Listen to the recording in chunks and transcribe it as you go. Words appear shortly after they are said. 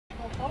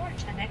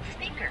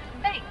enter.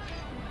 Thanks.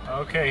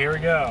 Okay, here we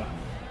go.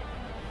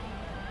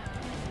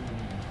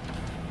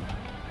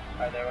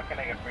 Hi there, what can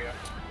I get for you?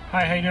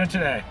 Hi, how you doing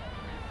today?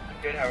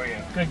 Good, how are you?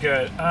 Good,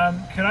 good.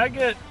 Could I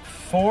get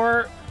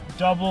 4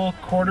 double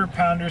quarter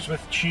pounders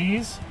with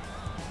cheese?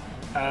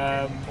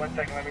 1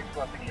 second, let me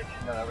pull up the kitchen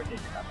and I'll take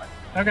that much.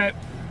 Okay.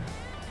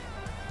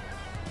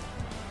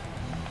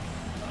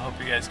 I hope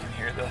you guys can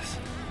hear this.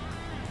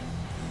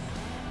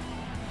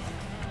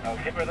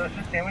 Okay, were those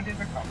just sandwiches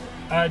or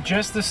combos?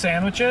 Just the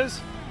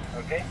sandwiches.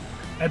 Okay.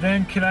 And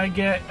then could I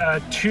get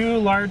 2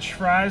 large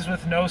fries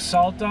with no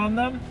salt on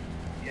them?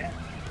 Yeah.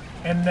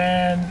 And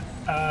then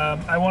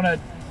I want a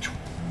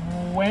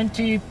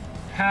 20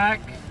 pack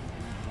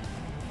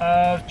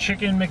of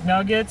chicken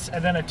McNuggets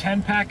and then a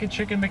 10 pack of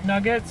chicken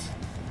McNuggets.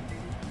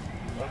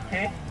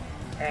 Okay.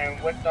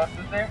 And what sauce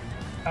is there?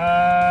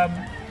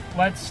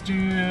 Let's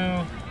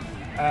do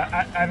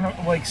I don't know,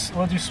 like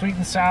we'll do sweet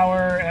and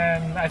sour,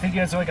 and I think you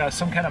guys have like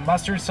some kind of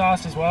mustard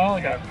sauce as well.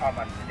 Like hot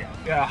mustard, yeah.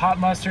 Yeah, hot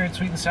mustard,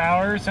 sweet and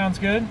sour sounds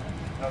good.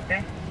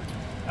 Okay.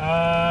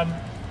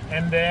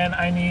 And then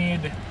I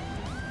need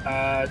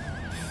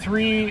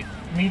 3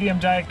 medium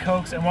Diet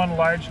Cokes and 1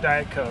 large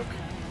Diet Coke.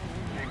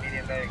 3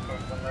 medium Diet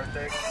Cokes, 1 large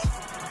Diet Coke.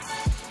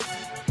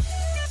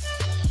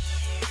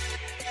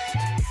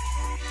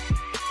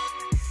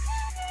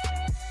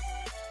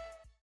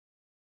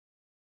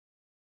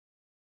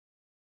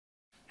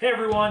 Hey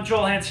everyone,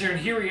 Joel Hansen here,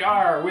 and here we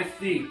are with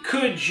the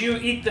Could You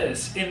Eat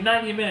This in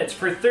 90 Minutes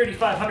for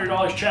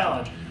 $3,500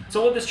 challenge.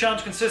 So what this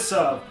challenge consists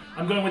of,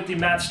 I'm going with the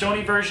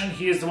Stonie version.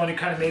 He is the one who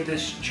kind of made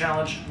this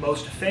challenge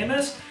most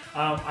famous.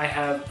 I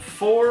have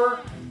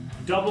 4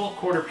 double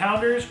quarter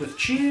pounders with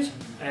cheese.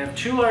 I have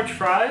 2 large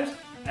fries.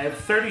 I have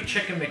 30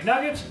 chicken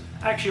McNuggets.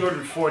 I actually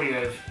ordered 40, I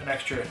have an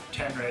extra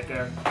 10 right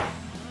there.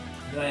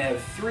 Then I have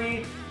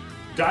 3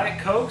 Diet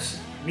Cokes,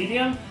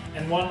 medium,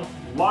 and 1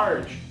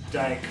 large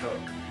Diet Coke.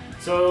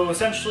 So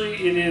essentially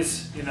it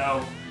is,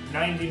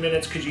 90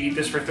 minutes, could you eat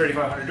this for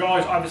 $3,500?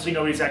 Obviously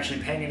nobody's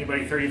actually paying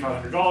anybody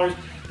 $3,500.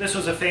 This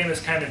was a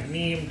famous kind of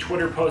meme,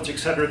 Twitter post,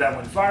 etc. that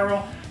went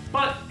viral.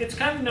 But it's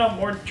kind of now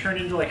more turned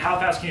into like, how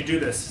fast can you do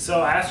this?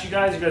 So I asked you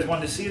guys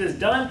wanted to see this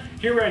done.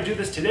 Here we're gonna do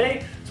this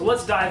today. So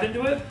let's dive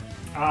into it.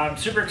 I'm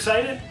super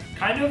excited,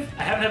 kind of.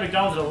 I haven't had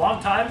McDonald's in a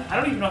long time. I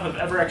don't even know if I've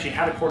ever actually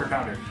had a quarter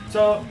pounder.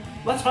 So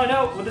let's find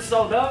out what this is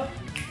all about.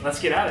 Let's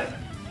get at it.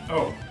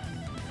 Oh,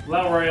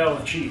 La Royale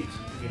with cheese.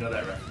 You know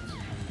that reference.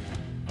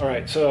 All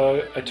right,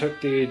 so I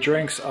took the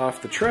drinks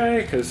off the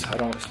tray because I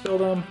don't want to spill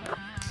them.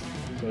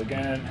 So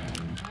again,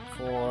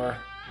 4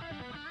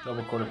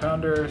 double quarter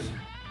pounders,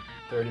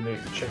 30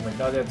 chicken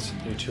McNuggets,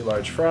 do 2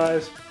 large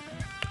fries,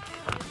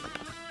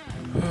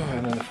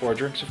 and then the 4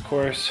 drinks, of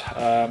course.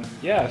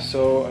 Yeah,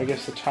 so I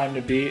guess the time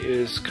to beat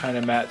is kind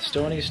of Matt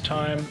Stonie's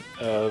time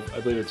of,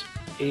 I believe it's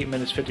 8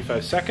 minutes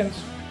 55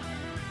 seconds.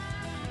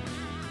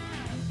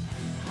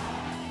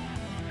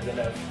 And then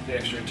have the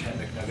extra 10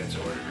 McNuggets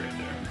ordered right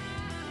there.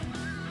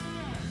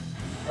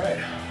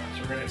 Alright,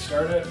 so we're gonna get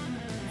started.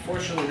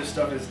 Fortunately, this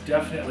stuff is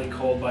definitely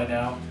cold by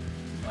now.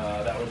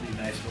 That would be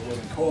nice if it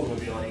wasn't cold, it would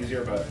be a lot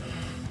easier, but...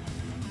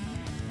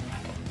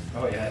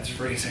 Oh yeah, it's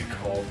freezing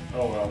cold.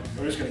 Oh well,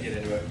 we're just gonna get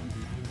into it.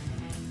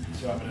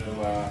 So I'm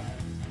gonna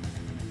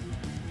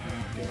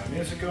get my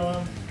music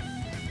going.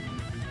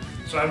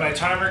 So I have my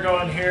timer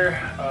going here.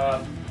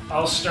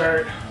 I'll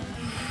start.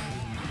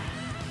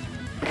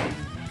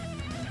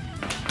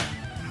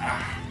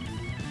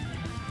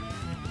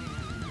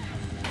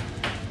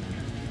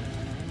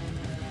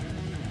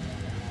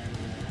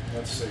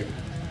 Let's see.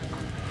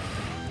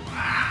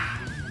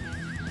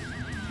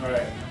 All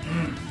right.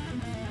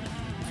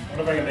 I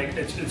wonder if I can make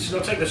it. It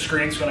looks like the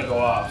screen's going to go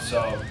off, so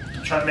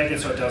I'm trying to make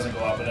it so it doesn't go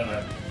off. But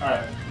anyway. All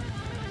right.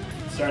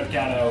 Start the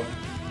count out.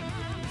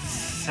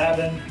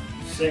 7,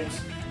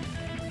 6,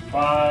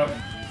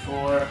 5,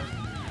 4,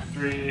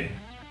 3,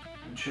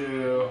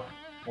 2,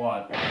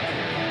 1.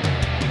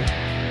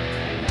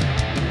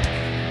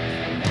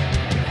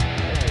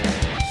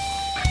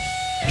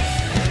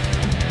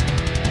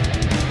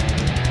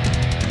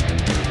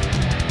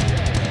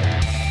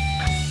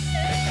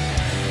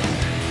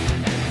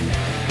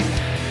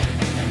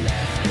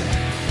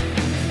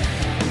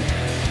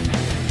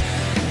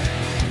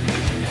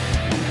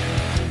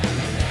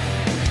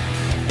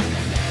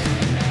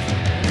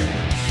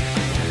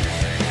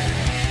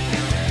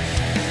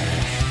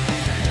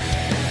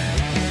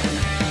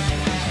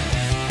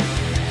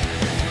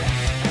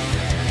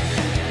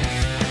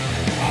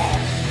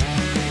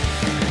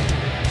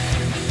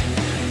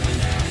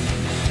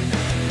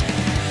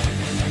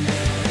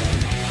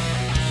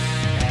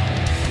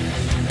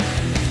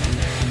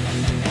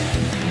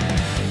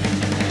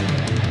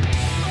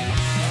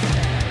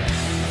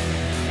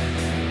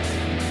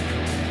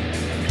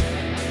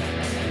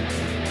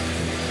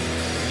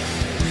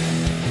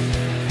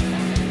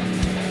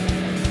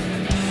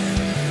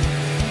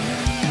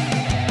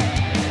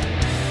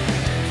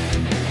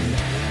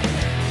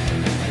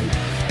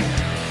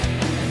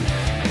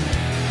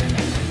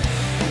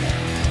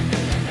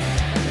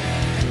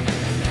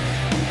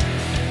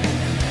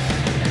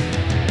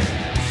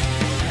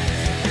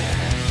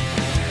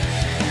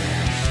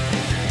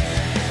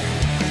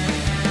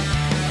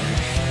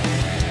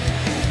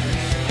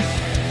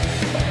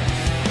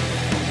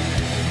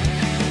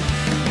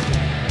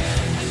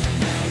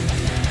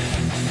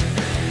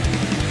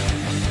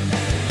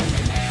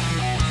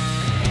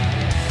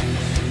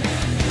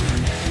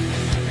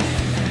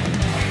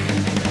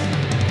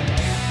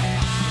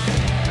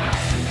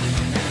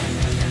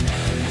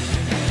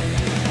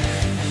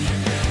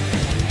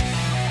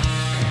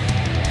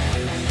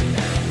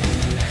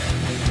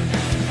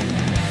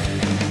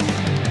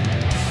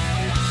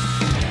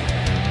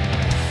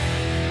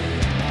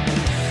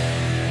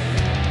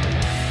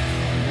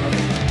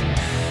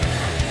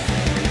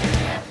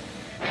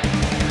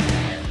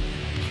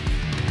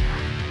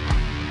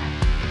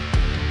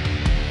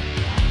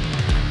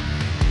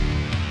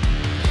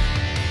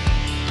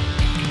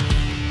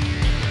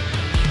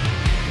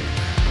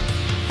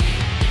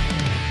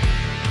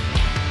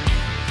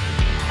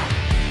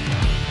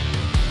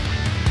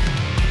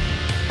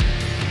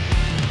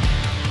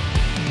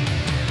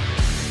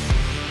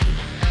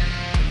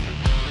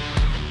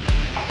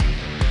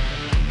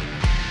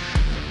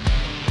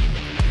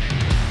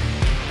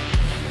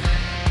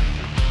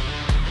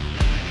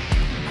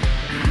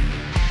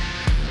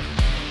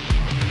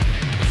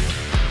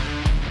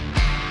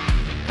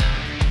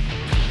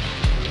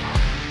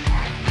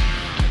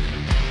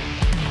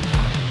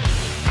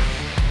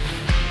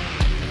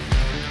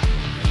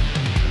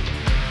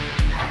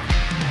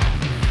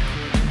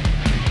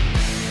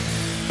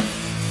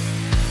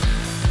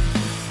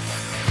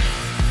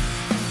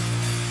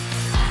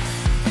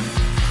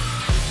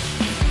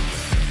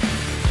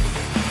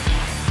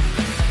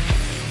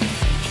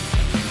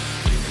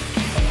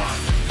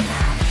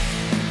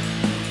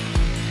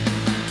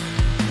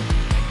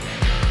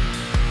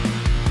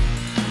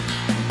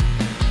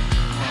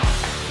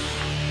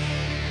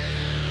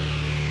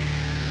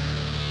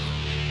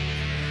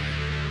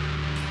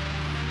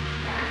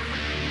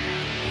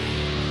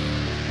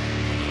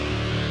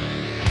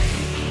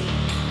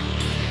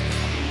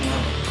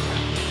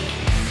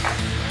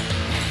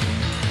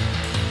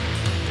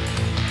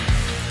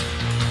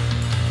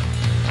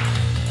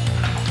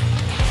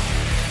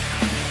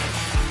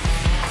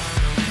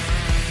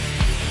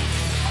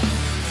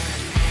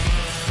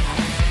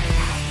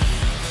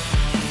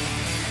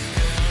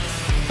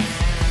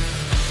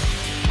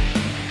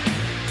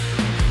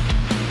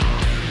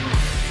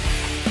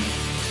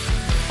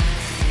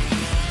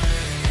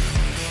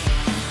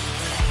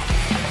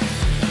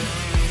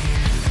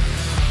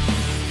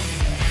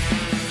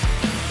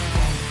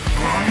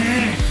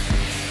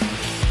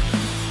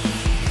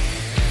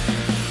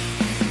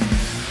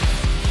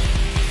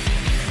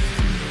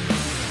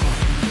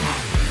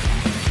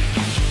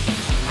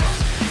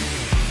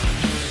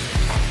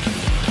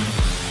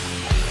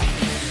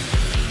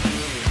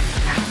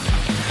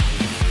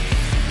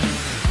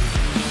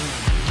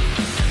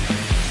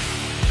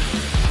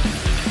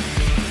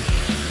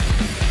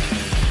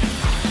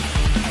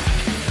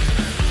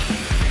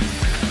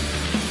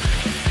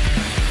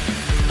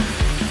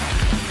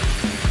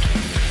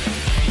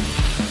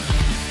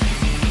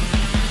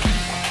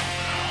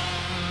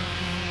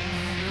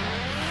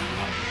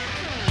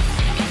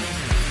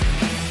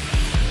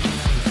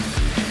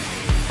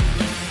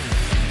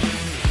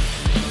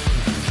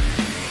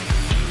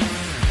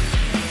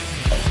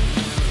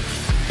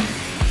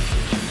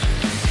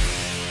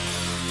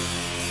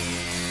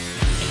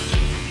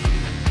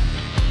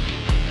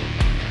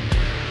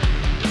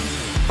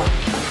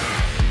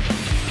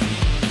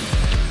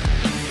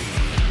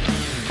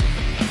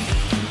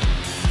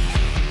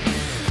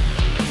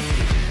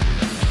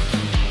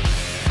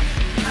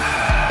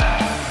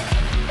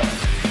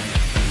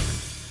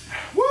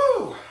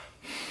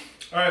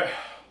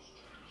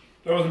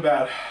 wasn't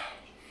bad.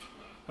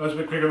 That was a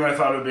bit quicker than I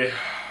thought it would be.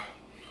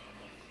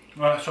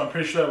 So I'm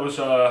pretty sure that was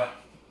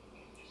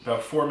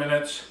about 4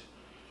 minutes,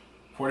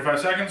 45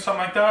 seconds,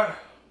 something like that.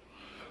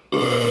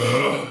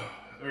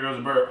 There goes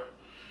a burp.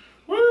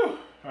 Woo!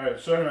 Alright,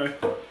 so anyway.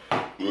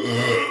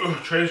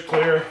 Tray's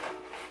clear.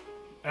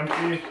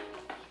 Empty.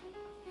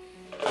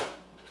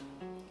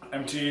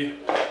 Empty.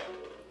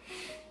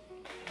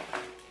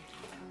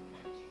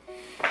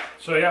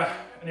 So yeah,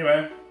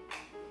 anyway.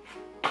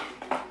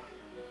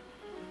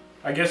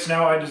 I guess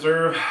now I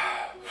deserve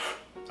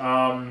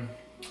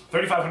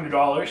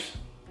 $3,500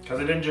 because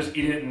I didn't just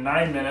eat it in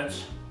 90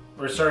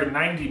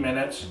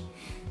 minutes.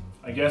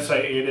 I guess I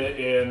ate it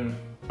in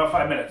about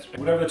 5 minutes.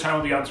 Whatever the time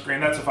will be on screen,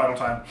 that's the final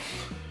time.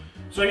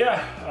 So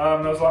yeah,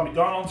 that was a lot of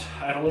McDonald's.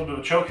 I had a little bit of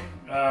a choke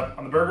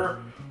on the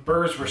burger.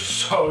 Burgers were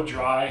so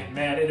dry.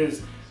 Man, it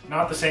is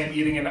not the same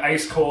eating an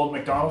ice cold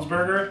McDonald's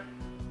burger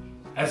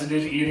as it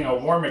is eating a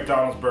warm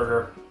McDonald's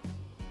burger.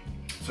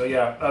 So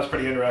yeah, that was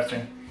pretty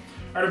interesting.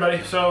 All right,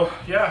 everybody, so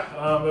yeah,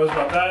 that was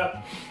about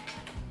that.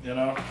 You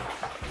know,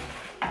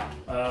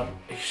 a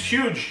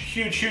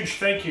huge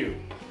thank you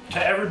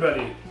to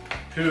everybody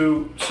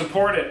who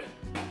supported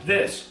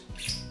this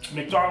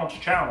McDonald's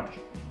challenge.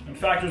 In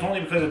fact, it was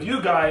only because of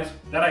you guys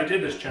that I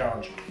did this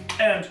challenge.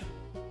 And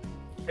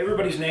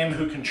everybody's name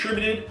who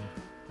contributed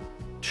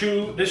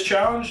to this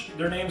challenge,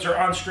 their names are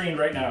on screen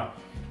right now.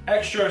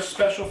 Extra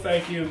special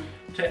thank you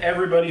to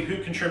everybody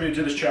who contributed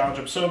to this challenge.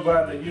 I'm so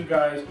glad that you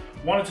guys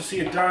wanted to see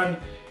it done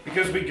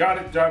because we got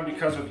it done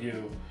because of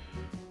you.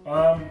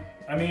 I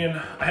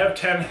mean, I have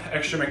 10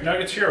 extra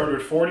McNuggets here. I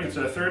ordered 40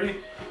 instead of 30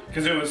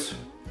 because it was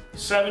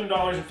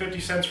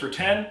 $7.50 for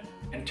 10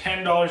 and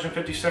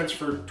 $10.50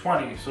 for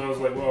 20. So I was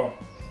like, well,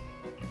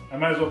 I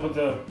might as well put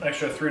the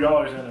extra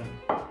 $3 in and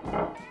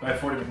buy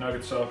 40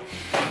 McNuggets. So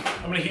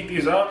I'm gonna heat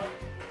these up.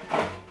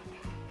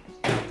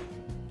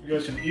 You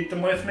guys can eat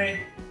them with me.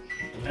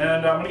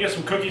 And I'm gonna get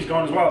some cookies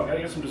going as well. Gotta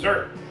get some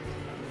dessert.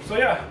 So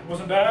yeah,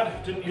 wasn't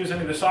bad. Didn't use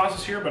any of the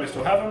sauces here, but I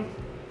still have them.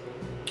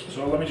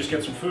 So let me just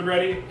get some food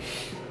ready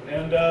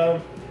and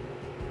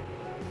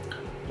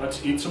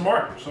let's eat some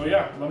more. So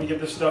yeah, let me get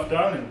this stuff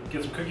done and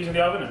get some cookies in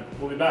the oven and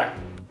we'll be back.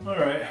 All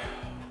right,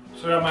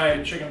 so I got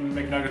my chicken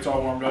McNuggets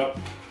all warmed up.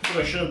 That's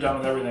what I should have done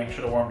with everything,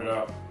 should have warmed it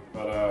up.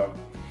 But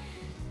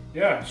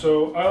yeah,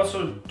 so I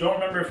also don't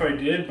remember if I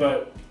did,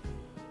 but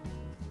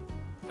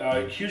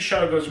huge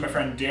shout out goes to my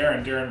friend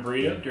Darren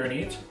Breeden, Darren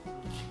Eats.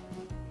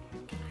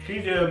 He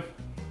did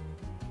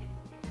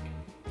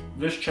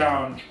this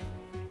challenge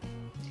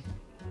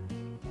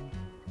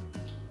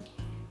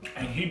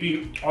and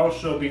he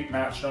also beat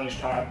Matt Stonie's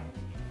time.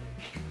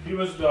 He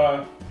was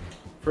the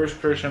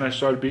first person I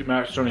saw to beat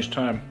Matt Stonie's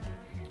time.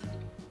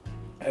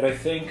 And I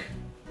think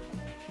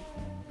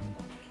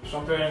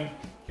something,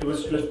 it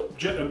was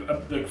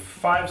like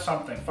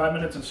 5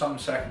 minutes and something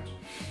seconds.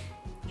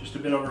 Just a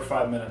bit over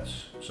 5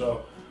 minutes.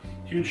 So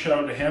huge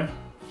shout out to him.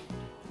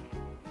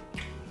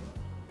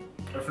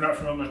 If you're not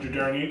familiar with Mr.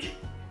 Darren Eats,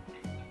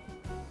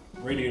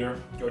 great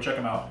eater, go check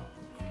him out.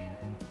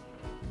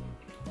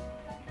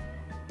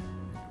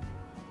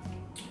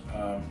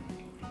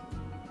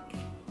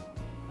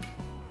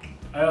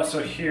 I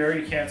also here,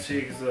 you can't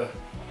see because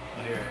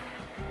here.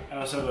 I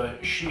also have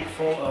a sheet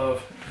full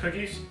of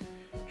cookies,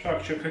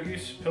 chocolate chip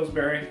cookies,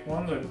 Pillsbury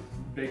ones I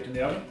baked in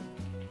the oven.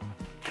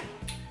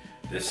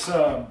 This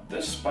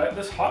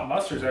hot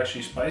mustard is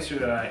actually spicier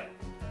than I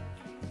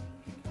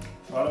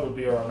thought it would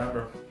be or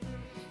remember.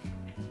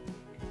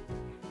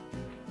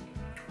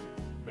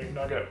 Big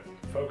nugget,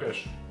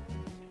 focus.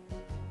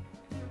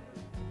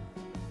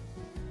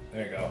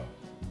 There you go.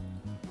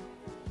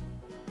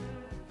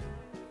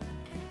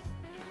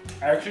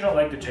 I actually don't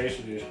like the taste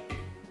of these.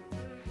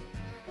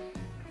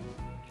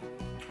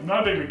 I'm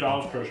not a big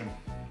McDonald's person.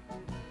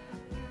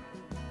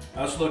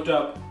 I just looked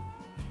up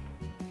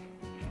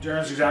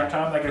Darren's exact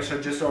time, like I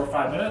said, just over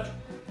 5 minutes.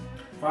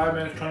 5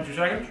 minutes, 22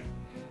 seconds.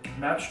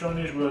 Matt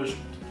Stonie's was,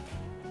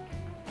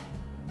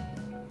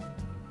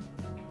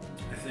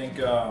 I think,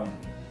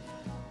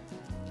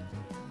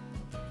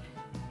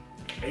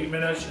 8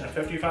 minutes and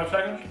 55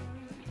 seconds.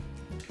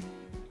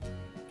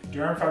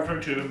 Darren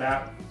 5:22,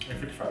 Matt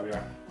 8:55,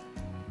 yeah.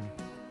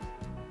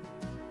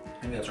 I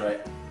think that's right.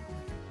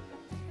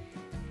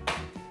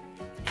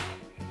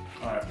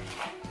 Alright.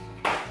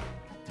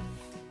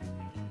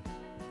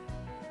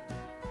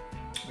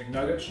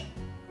 McNuggets.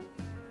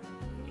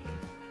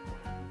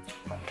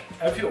 I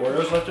have a few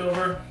Oreos left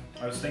over.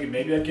 I was thinking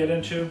maybe I'd get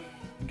into.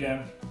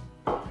 Again,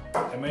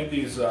 I made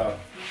these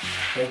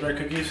Pillsbury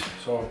cookies,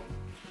 so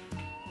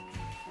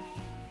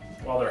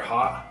while they're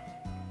hot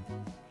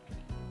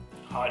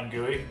and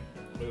gooey,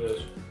 look at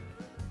this.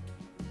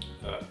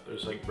 They're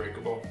just like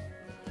breakable.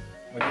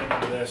 I'm gonna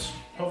get into this.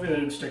 Hopefully they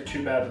didn't stick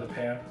too bad to the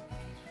pan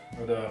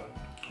or the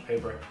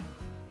paper.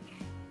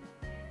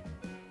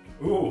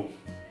 Ooh.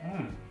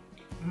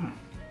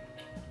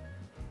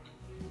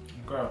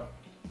 Okay.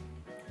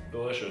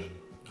 Delicious.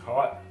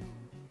 Hot.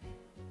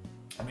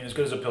 I mean, as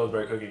good as a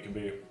Pillsbury cookie can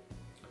be.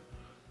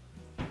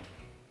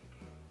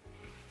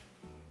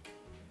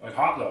 Like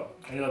hot though.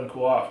 I need to let them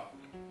cool off.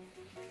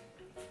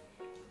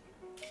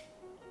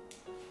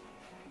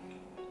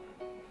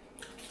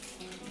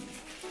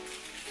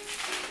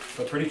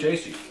 but pretty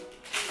tasty.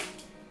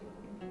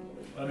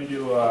 Let me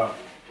do, yeah,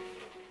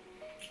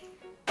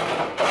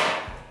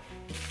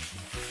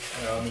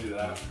 let me do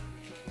that.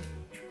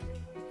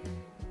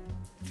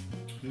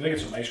 You think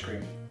it's some ice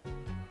cream?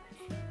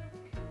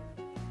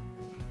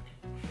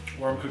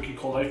 Warm cookie,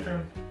 cold ice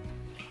cream?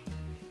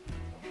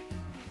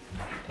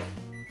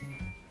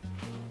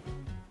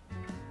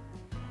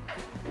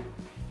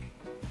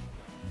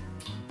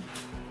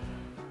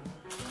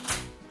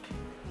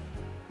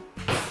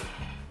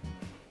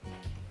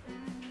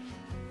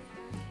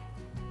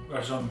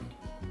 Got some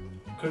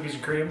cookies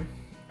and cream,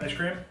 ice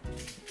cream.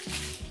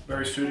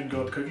 Very suited,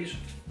 go with cookies.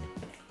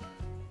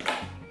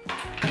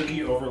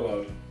 Cookie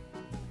overload.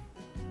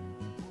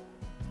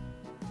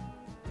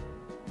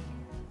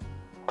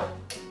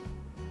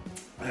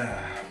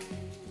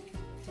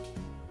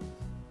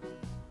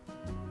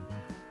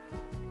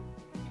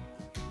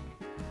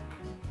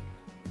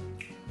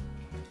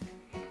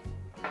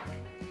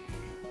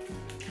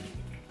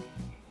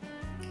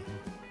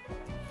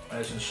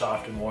 Nice and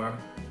soft and warm.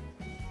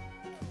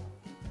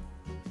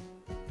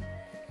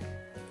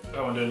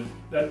 That one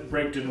didn't, that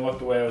break didn't look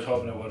the way I was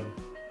hoping it would.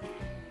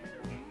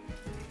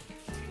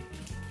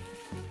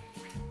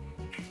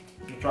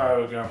 Let's try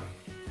it again.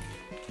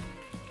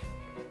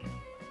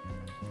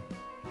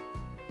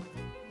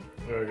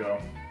 There we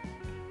go.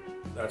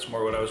 That's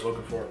more what I was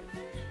looking for.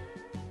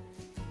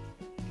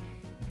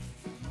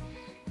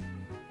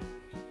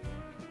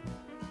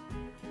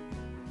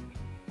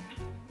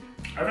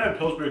 I haven't had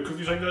Pillsbury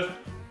cookies like this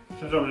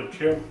since I was a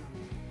kid.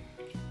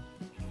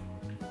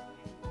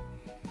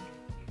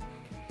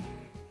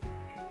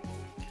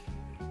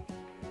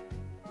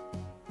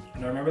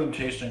 And I remember them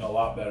tasting a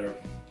lot better.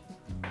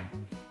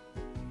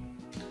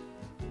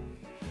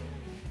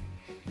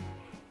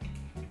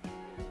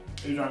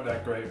 These aren't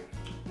that great.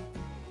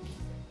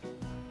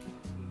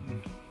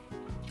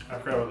 I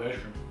forgot about the ice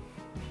cream.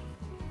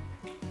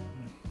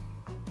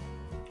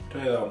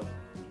 Tell you though,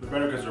 they're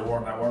better because they're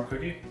warm. That warm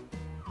cookie.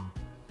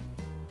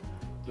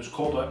 This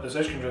cold, this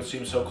ice cream just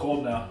seems so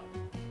cold now.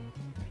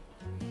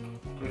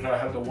 Because I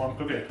had the warm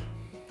cookie.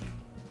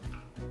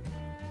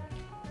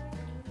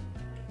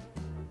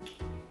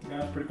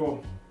 Yeah, it's pretty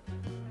cool.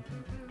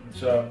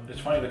 It's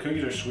funny, the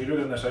cookies are sweeter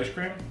than this ice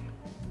cream.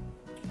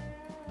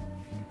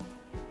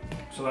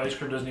 So the ice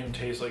cream doesn't even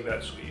taste like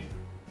that sweet.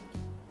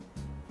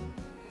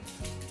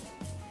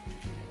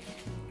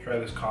 Try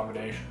this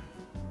combination.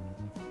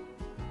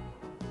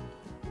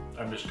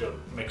 I'm just gonna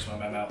mix them in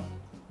my mouth.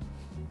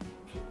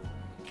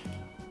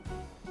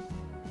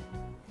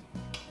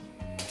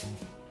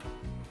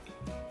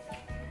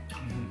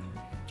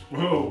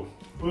 Whoa,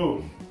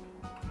 ooh.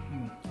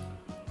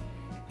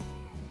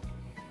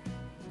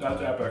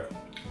 That's epic.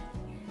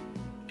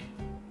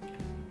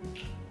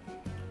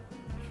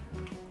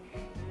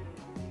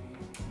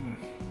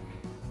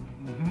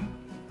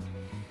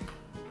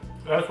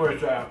 That's where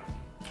it's at.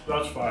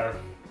 That's fire.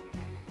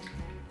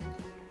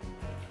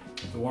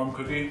 The warm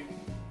cookie,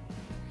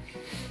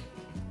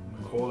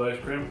 the cold ice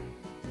cream.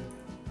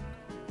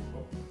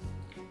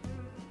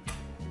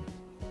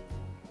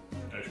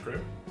 Ice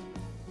cream.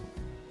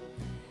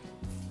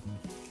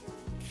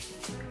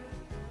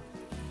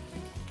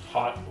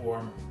 Hot,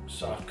 warm,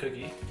 soft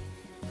cookie.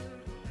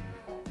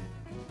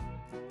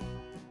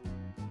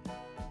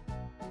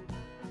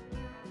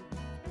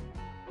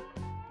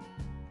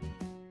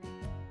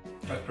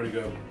 That's pretty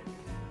good.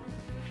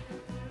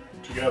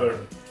 Together,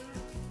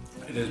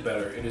 it is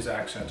better. It is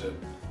accented.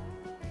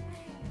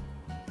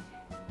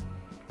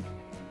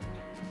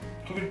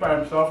 Cookies by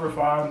themselves are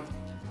fine.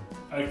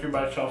 Ice cream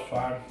by itself is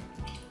fine.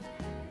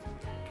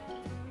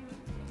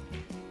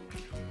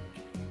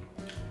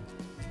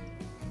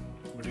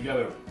 But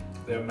together,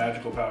 they have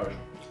magical powers.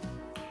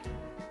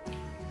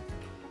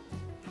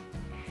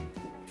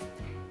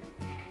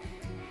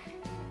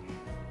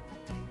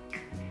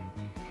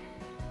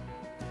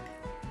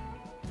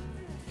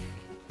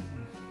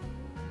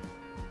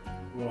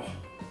 Whoa.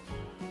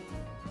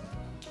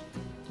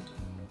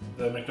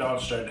 The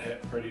McDonald's started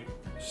to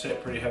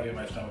sit pretty heavy in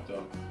my stomach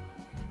though.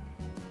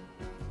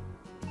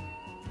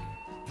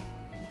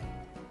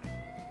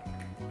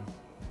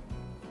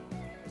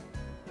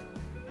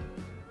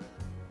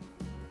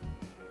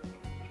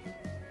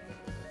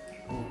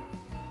 Ooh.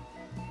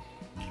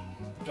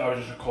 That was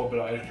just a cold bit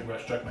of ice cream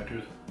that struck my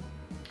tooth.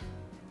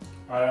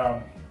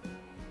 I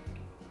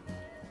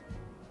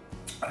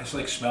just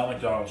like smell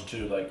McDonald's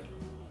too, like.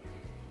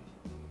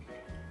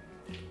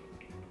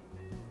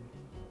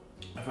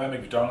 I find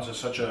McDonald's is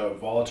such a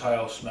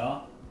volatile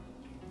smell.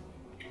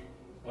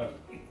 Like,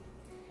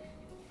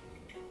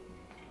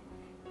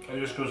 it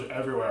just goes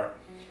everywhere.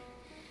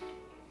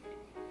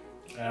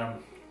 I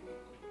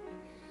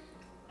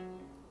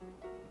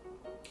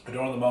don't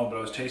know the moment, but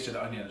I was tasting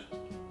onions.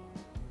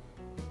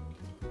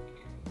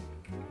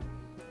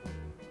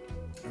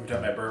 Every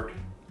time I burped.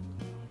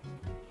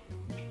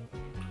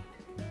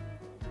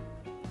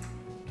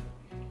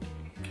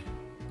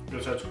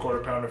 Guess that's a quarter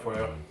pounder for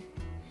you.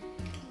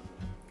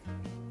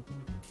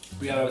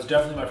 But yeah, that was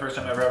definitely my first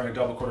time ever having a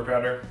double quarter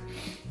pounder.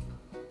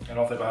 I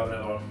don't think I'll have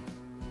another one.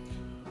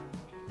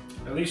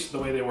 At least the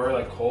way they were,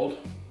 like cold,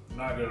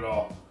 not good at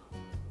all.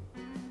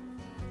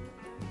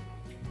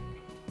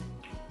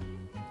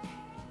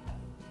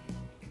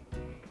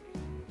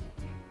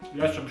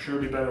 Yes, I'm sure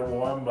it'd be better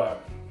warm,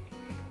 but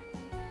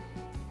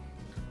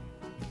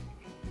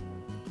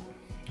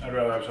I'd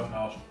rather have something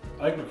else.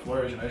 I like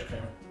McFlurries and ice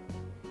cream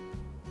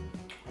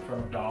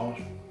from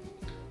McDonald's.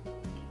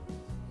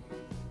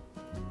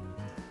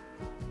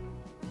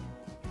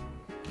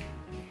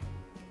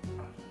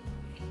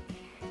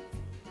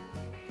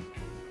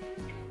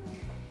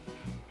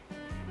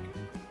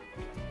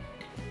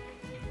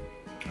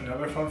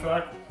 Another fun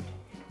fact.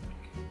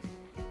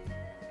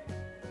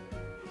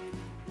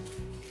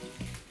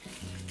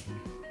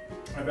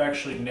 I've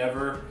actually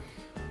never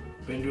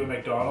been to a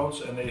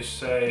McDonald's and they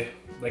say,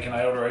 like, can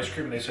I order ice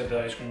cream? And they said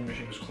the ice cream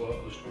machine was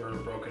closed or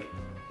broken.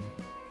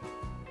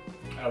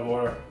 Out of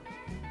order.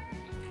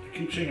 I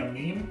keep seeing a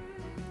meme,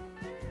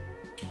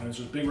 and it's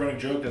this big running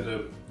joke that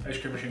the ice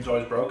cream machine's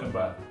always broken,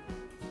 but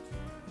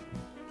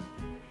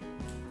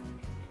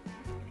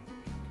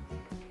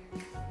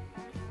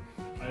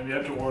I have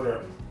yet to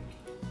order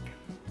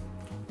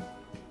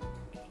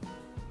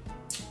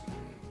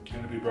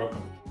and to be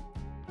broken.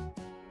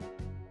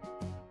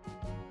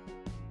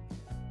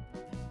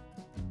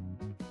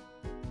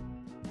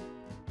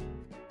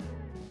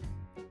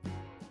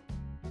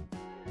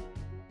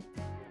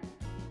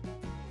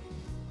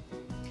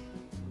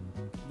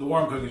 The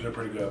warm cookies are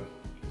pretty good.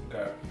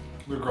 Okay,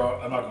 they're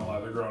growing. I'm not gonna lie,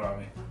 they're growing on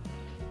me.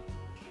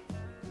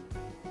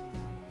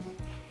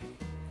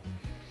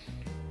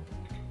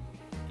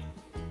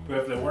 But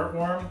if they weren't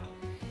warm,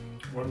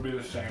 it wouldn't be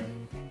the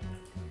same.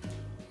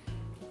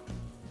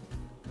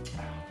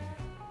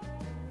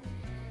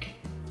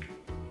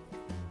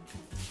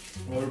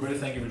 Well, everybody,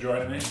 thank you for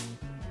joining me.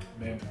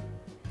 I mean,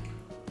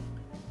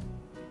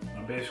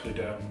 I'm basically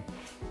dead.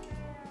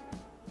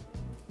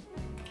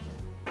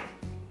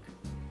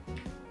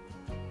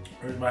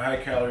 It was my high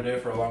calorie day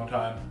for a long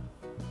time.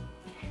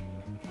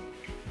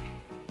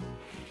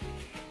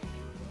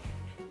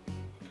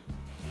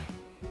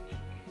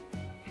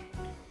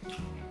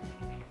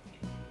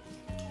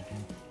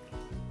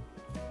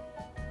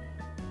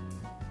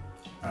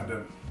 I had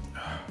to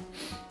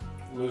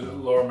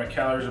lower my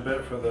calories a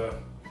bit for the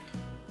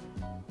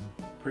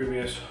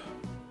previous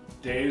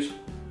days.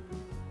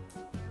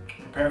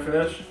 Prepare for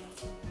this.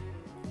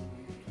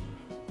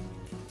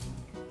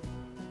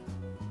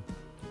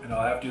 And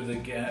I'll have to do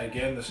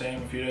again the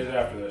same a few days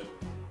after this.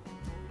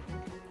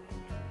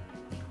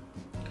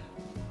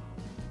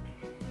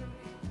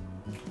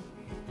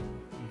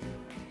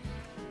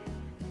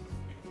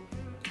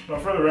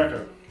 But for the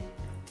record,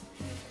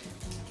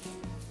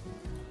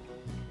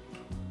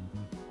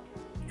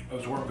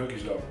 those warm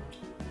cookies though.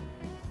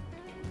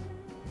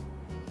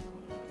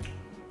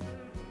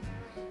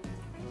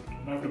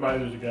 I'm gonna have to buy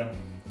these again.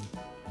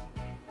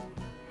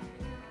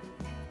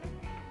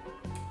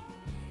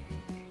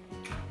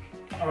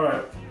 All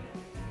right,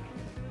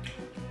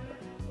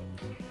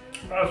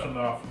 that's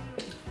enough.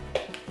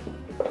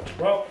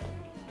 Well,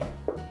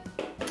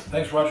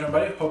 thanks for watching,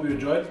 everybody. Hope you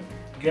enjoyed.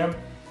 Again,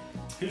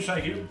 huge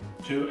thank you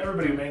to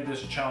everybody who made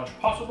this challenge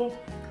possible.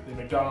 The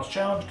McDonald's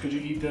challenge. Could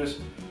you eat this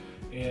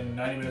in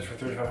 90 minutes for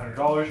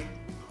 $3,500?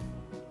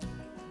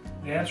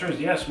 The answer is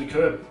yes, we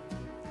could.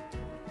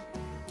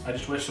 I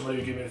just wish somebody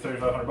would give me the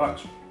 3,500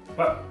 bucks.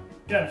 But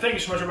again, thank you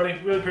so much, everybody.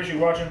 Really appreciate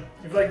you watching.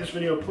 If you like this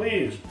video,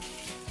 please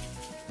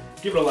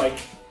give it a like,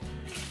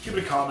 give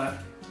it a comment,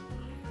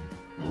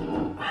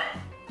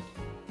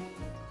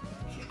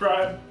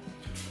 subscribe,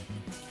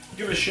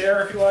 give it a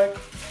share if you like.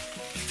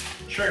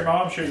 Show your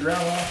mom, show your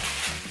grandma,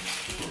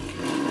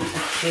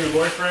 show your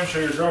boyfriend, show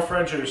your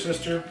girlfriend, show your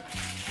sister,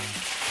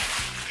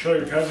 show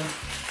your cousin.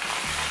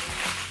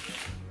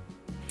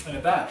 And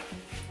at that,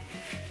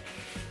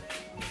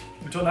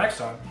 until next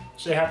time,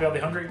 stay happy, healthy,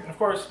 hungry, and of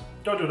course,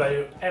 don't do what I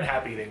do, and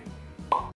happy eating.